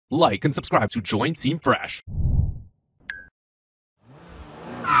like, and subscribe to join Team Fresh.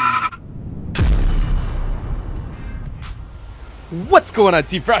 What's going on,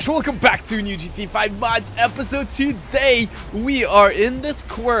 Team Fresh? Welcome back to a new GTA 5 Mods episode. Today, we are in this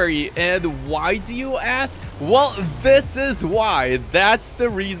quarry, and why do you ask? Well, this is why. That's the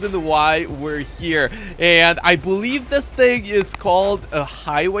reason why we're here. And I believe this thing is called a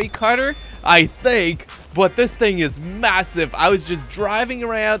highway cutter, I think. But this thing is massive. I was just driving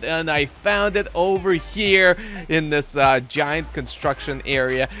around and I found it over here in this giant construction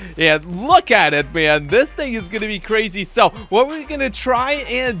area. And look at it, man. This thing is going to be crazy. So what we're going to try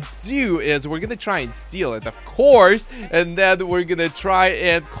and do is we're going to try and steal it, of course. And then we're going to try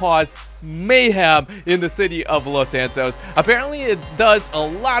and cause mayhem in the city of Los Santos. Apparently it does a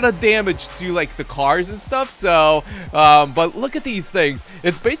lot of damage to like the cars and stuff. So but look at these things.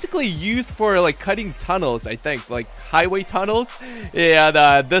 It's basically used for like cutting tunnels, I think, like highway tunnels.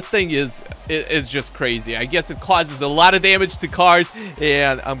 And this thing is just crazy. I guess it causes a lot of damage to cars,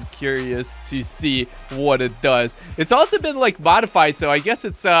 and I'm curious to see what it does. It's also been like modified, so I guess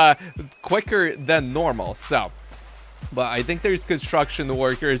it's quicker than normal. So but I think there's construction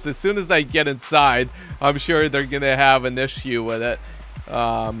workers. As soon as I get inside, I'm sure they're gonna have an issue with it.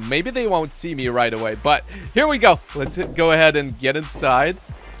 Maybe they won't see me right away, but here we go. Let's go ahead and get inside.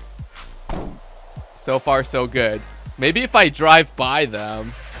 So far, so good. Maybe if I drive by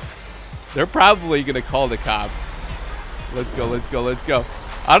them, they're probably gonna call the cops. Let's go, let's go, let's go.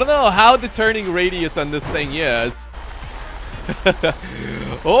 I don't know how the turning radius on this thing is.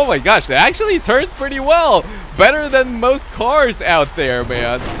 Oh my gosh, it actually turns pretty well. Better than most cars out there,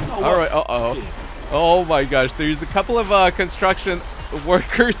 man. All right, oh my gosh, there's a couple of construction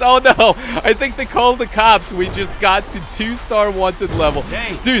workers. Oh no, I think they called the cops. We just got to 2-star wanted level.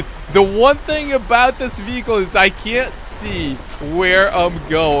 Dude, the one thing about this vehicle is I can't see where I'm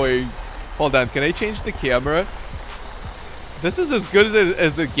going. Hold on, can I change the camera? This is as good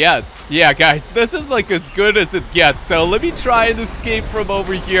as it gets. Yeah, guys, this is like as good as it gets. So let me try and escape from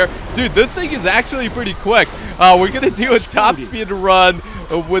over here. Dude, this thing is actually pretty quick. We're going to do a top speed run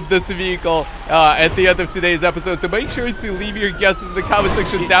with this vehicle at the end of today's episode. So make sure to leave your guesses in the comment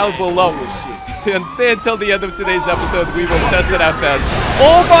section down below. And stay until the end of today's episode. We will test it out then.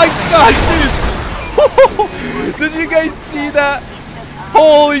 Oh my gosh, dude. Did you guys see that?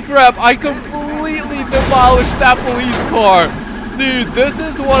 Holy crap, I completely demolished that police car. Dude, this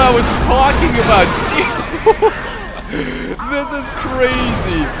is what I was talking about. This is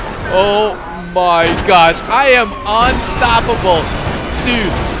crazy. Oh my gosh, I am unstoppable.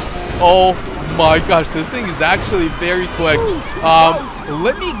 Dude, oh my gosh, this thing is actually very quick.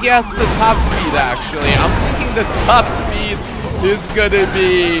 Let me guess the top speed, actually. I'm thinking the top speed is gonna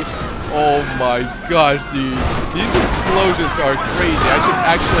be... Oh my gosh, dude. These explosions are crazy. I should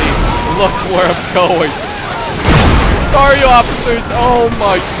actually look where I'm going. Sorry, officers. Oh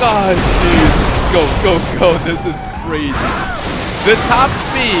my god, dude. Go, go, go. This is crazy. The top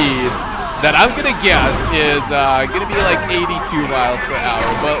speed that I'm going to guess is going to be like 82 miles per hour.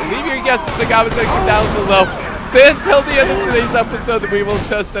 But leave your guesses in the comment section down below. Stay until the end of today's episode and we will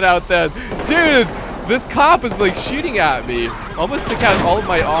test it out then. Dude! This cop is like shooting at me. Almost took out all of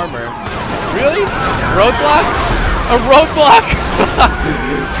my armor. Really? Roadblock? A roadblock?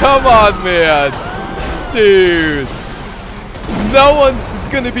 Come on, man. Dude. No one is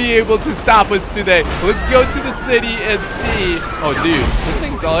going to be able to stop us today. Let's go to the city and see. Oh, dude. This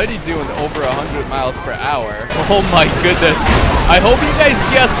thing's already doing over 100 miles per hour. Oh, my goodness. I hope you guys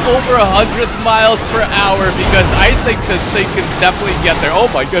guessed over 100 miles per hour because I think this thing can definitely get there.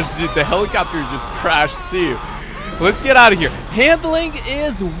 Oh, my gosh, dude. The helicopter just crashed, too. Let's get out of here. Handling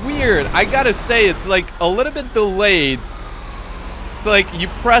is weird. I got to say, it's like a little bit delayed. So like you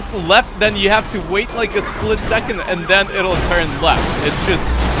press left, then you have to wait like a split second and then it'll turn left. It's just,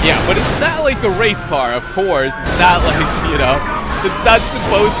 yeah, but it's not like a race car, of course. It's not like, you know, it's not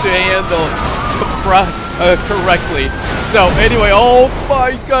supposed to handle correctly. So anyway, oh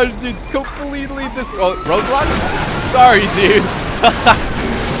my gosh, dude, completely roadblock? Sorry, dude.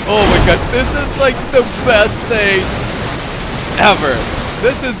 Oh my gosh, this is like the best thing ever.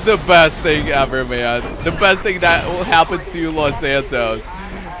 This is the best thing ever, man. The best thing that will happen to Los Santos.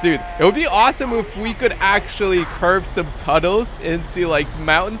 Dude, it would be awesome if we could actually curve some tunnels into like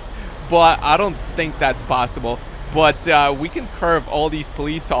mountains, but I don't think that's possible. But we can curve all these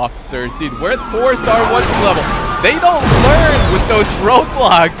police officers. Dude, we're at 4-star wanted level. They don't learn with those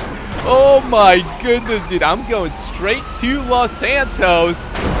roadblocks. Oh my goodness, dude. I'm going straight to Los Santos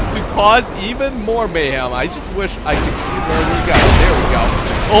to cause even more mayhem. I just wish I could see where we go. There we go.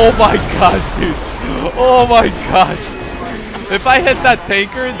 Oh my gosh, dude. Oh my gosh. If I hit that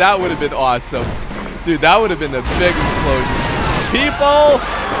tanker, that would have been awesome. Dude, that would have been a big explosion. People,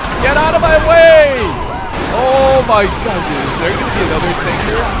 get out of my way! Oh my god, dude. Is there going to be another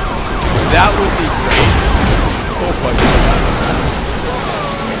tanker? That would be great. Oh my god.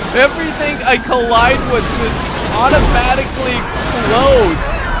 Everything I collide with just automatically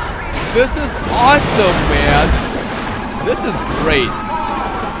explodes. This is awesome, man. This is great.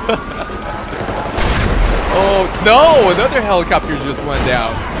 Oh, no! Another helicopter just went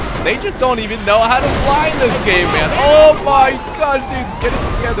down. They just don't even know how to fly in this game, man. Oh my gosh, dude. Get it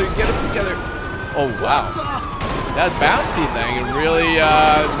together. Get it together. Oh, wow. That bouncy thing really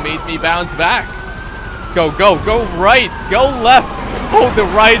made me bounce back. Go, go, go right. Go left. Oh, the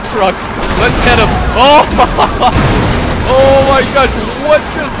right truck. Let's hit him. Oh, oh my gosh. What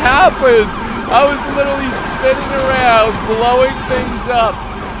just happened? I was literally spinning around, blowing things up.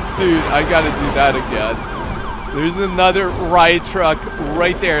 Dude, I gotta do that again. There's another right truck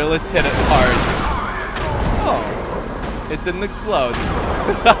right there. Let's hit it hard. Oh, it didn't explode.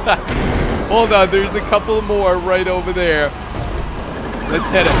 Hold on, there's a couple more right over there. Let's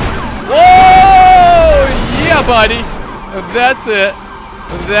hit it. Whoa! Yeah, buddy. That's it.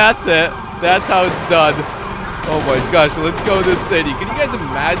 That's it. That's how it's done. Oh my gosh, let's go to the city. Can you guys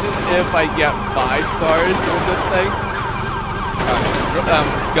imagine if I get 5 stars with this thing?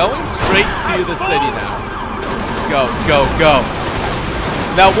 I'm going straight to the city now. Go, go, go.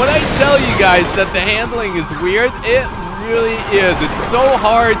 Now, when I tell you guys that the handling is weird, it really is. It's so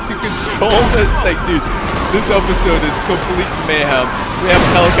hard to control this thing. Dude, this episode is complete mayhem. We have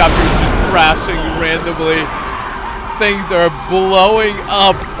helicopters just crashing randomly. Things are blowing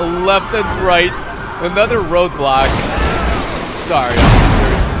up left and right. Another roadblock. Sorry,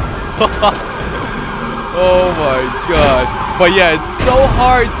 officers. Oh my gosh. But yeah, it's so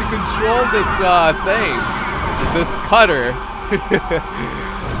hard to control this thing. This cutter.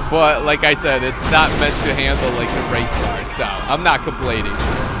 But like I said, it's not meant to handle like a race car, so I'm not complaining.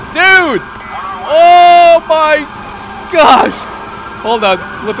 Dude! Oh my gosh! Hold on,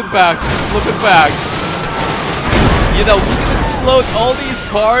 flip it back, flip it back. You know, we can explode all these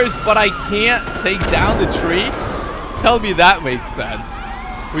cars, but I can't take down the tree? Tell me that makes sense.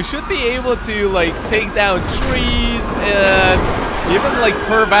 We should be able to like take down trees and even like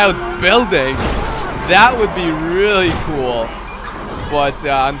curve out buildings. That would be really cool. But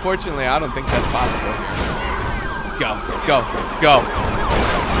unfortunately, I don't think that's possible. Go, go, go.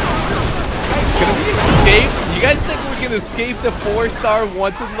 Can we escape? You guys think we can escape the 4-star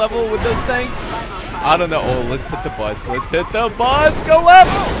wanted level with this thing? I don't know. Oh, let's hit the bus. Let's hit the bus. Go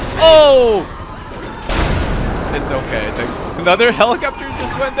left. Oh! It's okay. I think another helicopter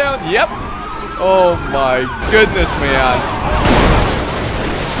just went down. Yep. Oh my goodness, man.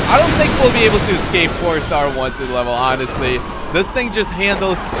 I don't think we'll be able to escape 4-star wanted level, honestly. This thing just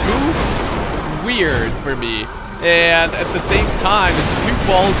handles too weird for me. And at the same time, it's too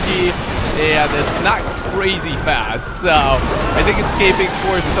bulky and it's not crazy fast. So I think escaping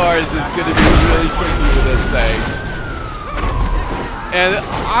 4 stars is going to be really tricky with this thing. And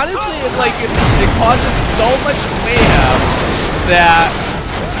honestly, it causes so much mayhem that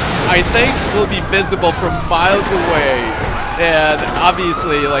I think will be visible from miles away. And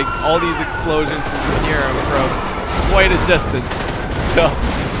obviously, like, all these explosions, you can hear them from quite a distance. So,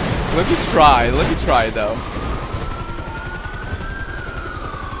 let me try though.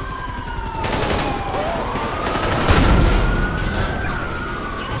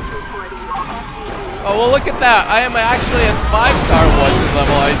 Oh, well, look at that. I am actually at 5-star wanted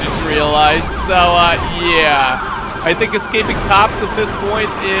level, I just realized. So, yeah. I think escaping cops at this point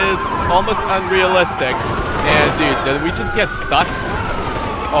is almost unrealistic. And, dude, did we just get stuck?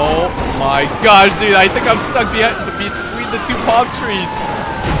 Oh, my gosh, dude. I think I'm stuck between the 2 palm trees.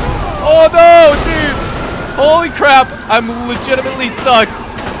 Oh, no, dude. Holy crap. I'm legitimately stuck.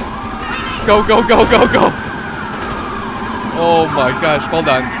 Go, go, go, go, go. Oh, my gosh. Hold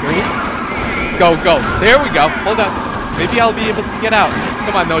on. Go, go. There we go. Hold on. Maybe I'll be able to get out.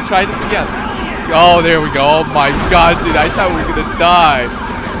 Come on, no, try this again. Oh, there we go. Oh my gosh, dude. I thought we were gonna die.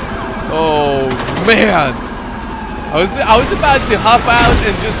 Oh man. I was about to hop out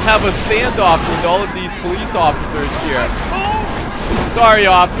and just have a standoff with all of these police officers here. Sorry,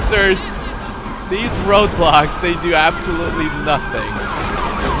 officers. These roadblocks, they do absolutely nothing.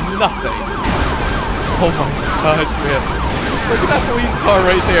 Nothing. Oh my gosh, man. Look at that police car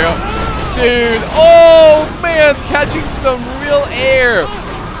right there. Dude, oh man, catching some real air.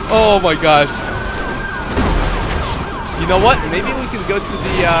 Oh my gosh. You know what? Maybe we can go to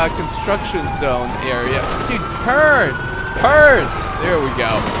the construction zone area. Dude, turn. Turn. There we go.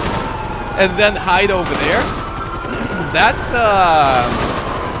 And then hide over there. That's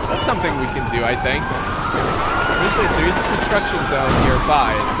something we can do, I think. There's a construction zone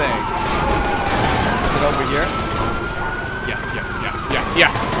nearby, I think. Is it over here? Yes, yes, yes, yes,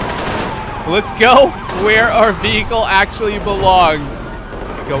 yes. Let's go where our vehicle actually belongs.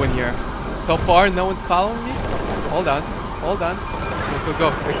 Go in here. So far, no one's following me? Hold on. Hold on. Go,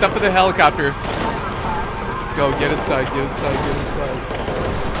 go, go. Except for the helicopter. Go, get inside, get inside, get inside.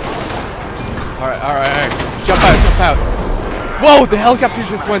 Alright, alright, alright. Jump out, jump out. Whoa, the helicopter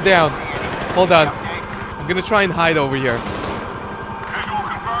just went down. Hold on. I'm gonna try and hide over here.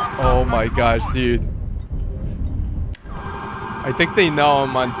 Oh my gosh, dude. I think they know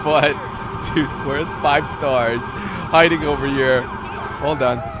I'm on foot. Dude, we're at 5 stars. Hiding over here. Hold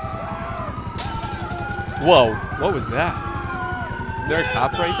on. Whoa, what was that? Is there a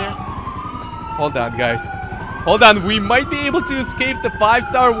cop right there? Hold on, guys. Hold on, we might be able to escape the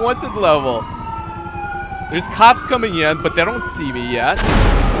 5-star wanted level. There's cops coming in, but they don't see me yet.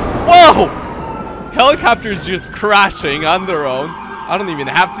 Whoa! Helicopters just crashing on their own. I don't even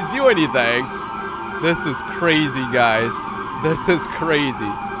have to do anything. This is crazy, guys. This is crazy.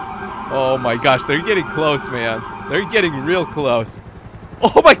 Oh my gosh, they're getting close, man. They're getting real close.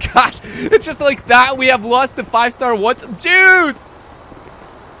 Oh my gosh, it's just like that. We have lost the 5-star wanted. Dude!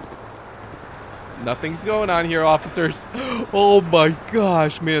 Nothing's going on here, officers. Oh my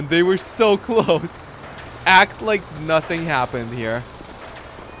gosh, man. They were so close. Act like nothing happened here.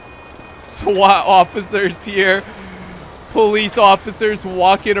 SWAT officers here. Police officers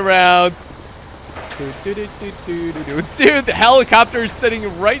walking around. Dude, the helicopter is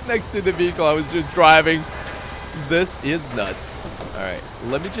sitting right next to the vehicle I was just driving. This is nuts. Alright,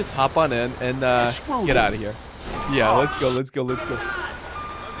 let me just hop on in and get out of here. Yeah, let's go, let's go, let's go.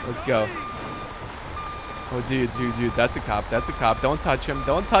 Let's go. Oh, dude, that's a cop, that's a cop. Don't touch him,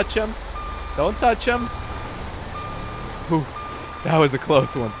 don't touch him. Don't touch him. Whew, that was a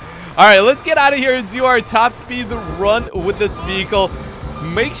close one. Alright, let's get out of here and do our top speed run with this vehicle.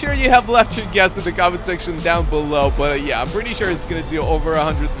 Make sure you have left your guess in the comment section down below. But yeah, I'm pretty sure it's going to do over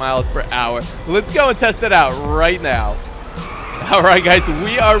 100 miles per hour. Let's go and test it out right now. Alright guys,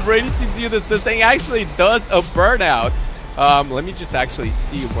 we are ready to do this. This thing actually does a burnout. Let me just actually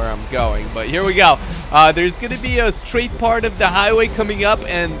see where I'm going. But here we go. There's going to be a straight part of the highway coming up.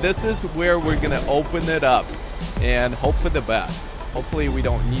 And this is where we're going to open it up. And hope for the best. Hopefully we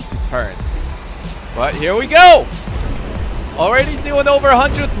don't need to turn. But here we go. Already doing over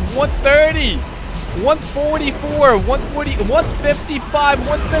 100, 130, 144, 140, 155,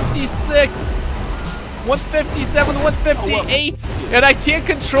 156, 157, 158. And I can't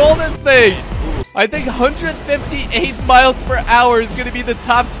control this thing. I think 158 miles per hour is going to be the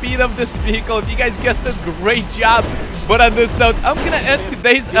top speed of this vehicle. If you guys guessed it, great job. But on this note, I'm going to end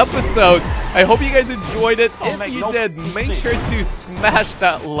today's episode. I hope you guys enjoyed it. If you did, make sure to smash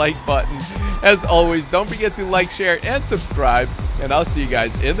that like button. As always, don't forget to like, share, and subscribe. And I'll see you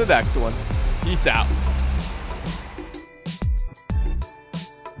guys in the next one. Peace out.